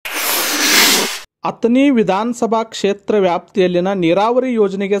ಅಥಣಿ ವಿಧಾನಸಭಾ ಕ್ಷೇತ್ರ ವ್ಯಾಪ್ತಿಯಲ್ಲಿನ ನೀರಾವರಿ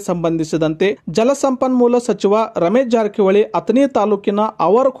ಯೋಜನೆಗೆ ಸಂಬಂಧಿಸಿದಂತೆ ಜಲಸಂಪನ್ಮೂಲ ಸಚಿವ ರಮೇಶ್ ಜಾರಕಿಹೊಳಿ ಅಥಣಿ ತಾಲೂಕಿನ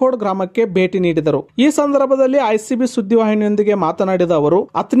ಅವರಖೋಡ್ ಗ್ರಾಮಕ್ಕೆ ಭೇಟಿ ನೀಡಿದರು. ಈ ಸಂದರ್ಭದಲ್ಲಿ ಐಸಿಬಿ ಸುದ್ದಿವಾಹಿನಿಯೊಂದಿಗೆ ಮಾತನಾಡಿದ ಅವರು,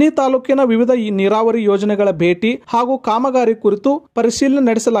 ಅಥಣಿ ತಾಲೂಕಿನ ವಿವಿಧ ನೀರಾವರಿ ಯೋಜನೆಗಳ ಭೇಟಿ ಹಾಗೂ ಕಾಮಗಾರಿ ಕುರಿತು ಪರಿಶೀಲನೆ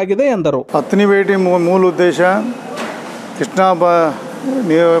ನಡೆಸಲಾಗಿದೆ ಎಂದರು. ಅಥಣಿ ಭೇಟಿ ಮೂಲ ಉದ್ದೇಶ ಕೃಷ್ಣಾ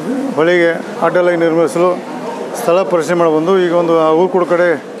ಹೊಳೆಗೆ ಅಡ್ಡಲಾಗಿ ನಿರ್ಮಿಸಲು ಸ್ಥಳ ಪರಿಶೀಲನೆ ಮಾಡಬಂದು ಈಗ ಒಂದು ಅವರಖೋಡ್ ಕಡೆ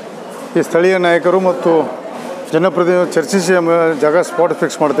ಈ ಸ್ಥಳೀಯ ನಾಯಕರು ಮತ್ತು ಜನಪ್ರತಿನಿಧಿಗಳು ಚರ್ಚಿಸಿ ಜಾಗ ಸ್ಪಾಟ್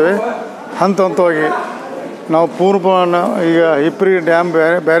ಫಿಕ್ಸ್ ಮಾಡ್ತೇವೆ. ಹಂತ ಹಂತವಾಗಿ ನಾವು ಈಗ ಹಿಪ್ರಿ ಡ್ಯಾಮ್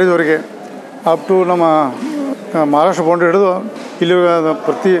ಬ್ಯಾರೇಜ್ವರೆಗೆ ಅಪ್ ಟು ನಮ್ಮ ಮಹಾರಾಷ್ಟ್ರ ಬೌಂಡ್ರಿ ಹಿಡಿದು ಇಲ್ಲಿ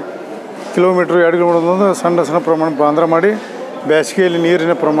ಪ್ರತಿ ಕಿಲೋಮೀಟ್ರ್ 2 ಕಿಲೋಮೀಟರ್ ಸಣ್ಣ ಪ್ರಮಾಣ ಬಾಂದ್ರ ಮಾಡಿ ಬೇಸಿಗೆಯಲ್ಲಿ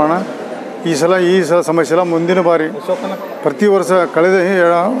ನೀರಿನ ಪ್ರಮಾಣ ಈ ಸಲ ಸಮಸ್ಯೆ ಇಲ್ಲ. ಮುಂದಿನ ಬಾರಿ ಪ್ರತಿ ವರ್ಷ ಕಳೆದ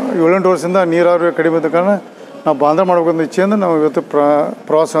 7-8 ವರ್ಷದಿಂದ ನೀರಾವರಿ ಕಡಿಮೆ ಇದ್ದ ಕಾರಣ ನಾವು ಬಾಂಧ ಮಾಡಬೇಕಂತ ಇಚ್ಛೆಯಿಂದ ನಾವು ಇವತ್ತು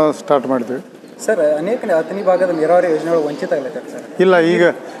ಪ್ರವಾಸ ಸ್ಟಾರ್ಟ್ ಮಾಡಿದ್ವಿ. ಸರ್, ಅನೇಕ ಅಥಣಿ ಭಾಗದ ನೀರಾವರಿ ಯೋಜನೆಗಳು ವಂಚಿತ ಆಗಲಿದೆ ಸರ್. ಇಲ್ಲ, ಈಗ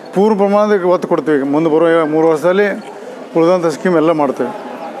ಪೂರ್ಣ ಪ್ರಮಾಣದ ಒತ್ತು ಕೊಡ್ತೀವಿ. ಈಗ ಮುಂದೆ ಬರುವ 3 ವರ್ಷದಲ್ಲಿ ಉಳಿದಂಥ ಸ್ಕೀಮ್ ಎಲ್ಲ ಮಾಡ್ತೇವೆ.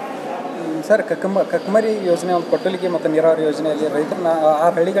 ಸರ್, ಕಕ್ಮರಿ ಯೋಜನೆ ಒಂದು ಕೊಟ್ಟಲಿಗೆ ಮತ್ತು ನೀರಾವರಿ ಯೋಜನೆಯಲ್ಲಿ ರೈತರನ್ನ ಆ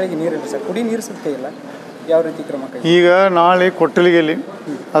ಹಳ್ಳಿಗಳಿಗೆ ನೀರಿಲ್ಲ ಸರ್, ಕುಡಿ ನೀರು ಸಿಗ್ತಾ ಇಲ್ಲ. ಯಾವ ರೀತಿ ಕ್ರಮ? ಈಗ ನಾಳೆ ಕೊಟ್ಟಲಿಗೆಯಲ್ಲಿ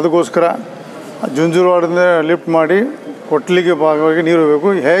ಅದಕ್ಕೋಸ್ಕರ ಜುಂಜುರವಾಡದಿಂದ ಲಿಫ್ಟ್ ಮಾಡಿ ಕೊಟ್ಟಲಿಗೆ ಭಾಗವಾಗಿ ನೀರು ಹೋಗಬೇಕು.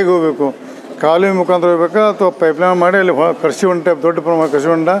 ಹೇಗೆ ಹೋಗಬೇಕು? ಕಾಲುವೆ ಮುಖಾಂತರ ಹೋಗ್ಬೇಕಾ ಅಥವಾ ಪೈಪ್ಲೈನ್ ಮಾಡಿ ಅಲ್ಲಿ ಕೃಷಿ ಹೊಂಡ, ದೊಡ್ಡ ಪ್ರಮಾಣ ಕೃಷಿ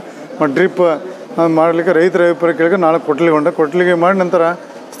ಹೊಂಡ ಮತ್ತು ಡ್ರಿಪ್ ಮಾಡಲಿಕ್ಕೆ ರೈತರ ಅಭಿಪ್ರಾಯ ಕೇಳಿಗೆ ನಾಳೆ ಕೊಟ್ಟಲಿಗೆ ಮಾಡಿ ನಂತರ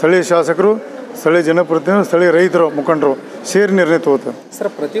ಸ್ಥಳೀಯ ಶಾಸಕರು, ಸ್ಥಳೀಯ ಜನಪ್ರತಿನಿಧಿಗಳು, ಸ್ಥಳೀಯ ರೈತರು, ಮುಖಂಡರು ಸೇರಿ ನಿರ್ಣಯ ತಗೋತಾರೆ. ಸರ್,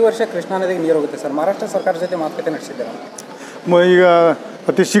 ಪ್ರತಿ ವರ್ಷ ಕೃಷ್ಣಾ ನದಿಗೆ ನೀರು ಹೋಗುತ್ತೆ ಸರ್. ಮಹಾರಾಷ್ಟ್ರ ಸರ್ಕಾರದ ಜೊತೆ ಮಾತುಕತೆ ನಡೆಸಿದ್ದಾರೆ. ಈಗ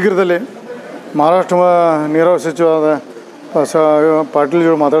ಅತಿ ಶೀಘ್ರದಲ್ಲಿ ಮಹಾರಾಷ್ಟ್ರ ನೀರಾವರಿ ಸಚಿವರಾದ ಪಾಟೀಲ್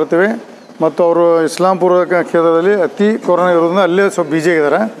ಜೋಡಿ ಮಾತಾಡ್ತೇವೆ. ಮತ್ತು ಅವರು ಇಸ್ಲಾಂಪುರ ಕ್ಷೇತ್ರದಲ್ಲಿ ಅತಿ ಕೊರೋನಾ ಇರೋದ್ರಿಂದ ಅಲ್ಲೇ ಸ್ವಲ್ಪ ಬಿಜಿ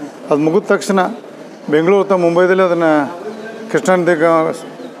ಆಗಿದ್ದಾರೆ. ಅದು ಮುಗಿದ ತಕ್ಷಣ ಬೆಂಗಳೂರು ಅಥವಾ ಮುಂಬೈದಲ್ಲಿ ಅದನ್ನು ಕೃಷ್ಣಾ ನದಿಗೆ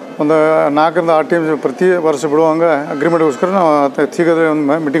ಒಂದು 4-6 ಟೀಮ್ ಪ್ರತಿ ವರ್ಷ ಬಿಡುವಂಗೆ ಅಗ್ರಿಮೆಂಟ್ಗೋಸ್ಕರ ನಾವು ಶೀಘ್ರದಲ್ಲಿ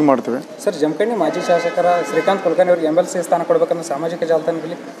ಒಂದು ಮೀಟಿಂಗ್ ಮಾಡ್ತೇವೆ. ಸರ್, ಜಮಖಂಡಿ ಮಾಜಿ ಶಾಸಕರ ಶ್ರೀಕಾಂತ್ ಕುಲಕರ್ಣಿ ಅವರಿಗೆ MLC ಸ್ಥಾನ ಕೊಡಬೇಕನ್ನೋ ಸಾಮಾಜಿಕ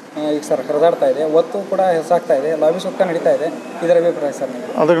ಜಾಲತಾಣದಲ್ಲಿ ಈಗ ಸರ್ ಹರಿದಾಡ್ತಾ ಇದೆ. ಒತ್ತು ಕೂಡ ಹೆಚ್ಚಾಗ್ತಾ ಇದೆ, ಲಾಬಿ ಸುತ್ತ ನಡೀತಾ ಇದೆ. ಇದರ ಅಭಿಪ್ರಾಯ ಸರ್?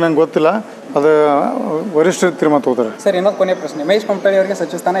 ಅದಕ್ಕೆ ನಂಗೆ ಗೊತ್ತಿಲ್ಲ, ಅದು ವರಿಷ್ಠರು ತೀರ್ಮಾನ ತಗೋತಾರೆ. ಸರ್, ಇನ್ನೊಂದು ಕೊನೆಯ ಪ್ರಶ್ನೆ, ಮಹೇಶ್ ಕುಮಟಳ್ಳಿ ಅವರಿಗೆ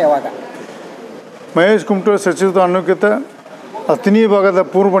ಸಚಿವ ಸ್ಥಾನ ಯಾವಾಗ? ಮಹೇಶ್ ಕುಮಟಳ್ಳಿ ಸಚಿವ ಅನ್ನೋಕ್ಕಿಂತ ಅಥಣಿ ಭಾಗದ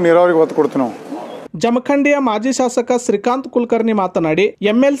ಪೂರ್ವ ನೀರಾವರಿಗೆ ಒತ್ತು ಕೊಡ್ತೀವಿ ನಾವು. ಜಮಖಂಡಿಯ ಮಾಜಿ ಶಾಸಕ ಶ್ರೀಕಾಂತ್ ಕುಲಕರ್ಣಿ ಮಾತನಾಡಿ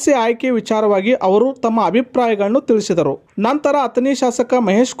MLC ಆಯ್ಕೆ ವಿಚಾರವಾಗಿ ಅವರು ತಮ್ಮ ಅಭಿಪ್ರಾಯಗಳನ್ನು ತಿಳಿಸಿದರು. ನಂತರ ಅಥಣಿ ಶಾಸಕ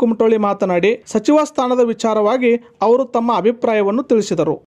ಮಹೇಶ್ ಕುಮಟಳ್ಳಿ ಮಾತನಾಡಿ ಸಚಿವ ಸ್ಥಾನದ ವಿಚಾರವಾಗಿ ಅವರು ತಮ್ಮ ಅಭಿಪ್ರಾಯವನ್ನು ತಿಳಿಸಿದರು.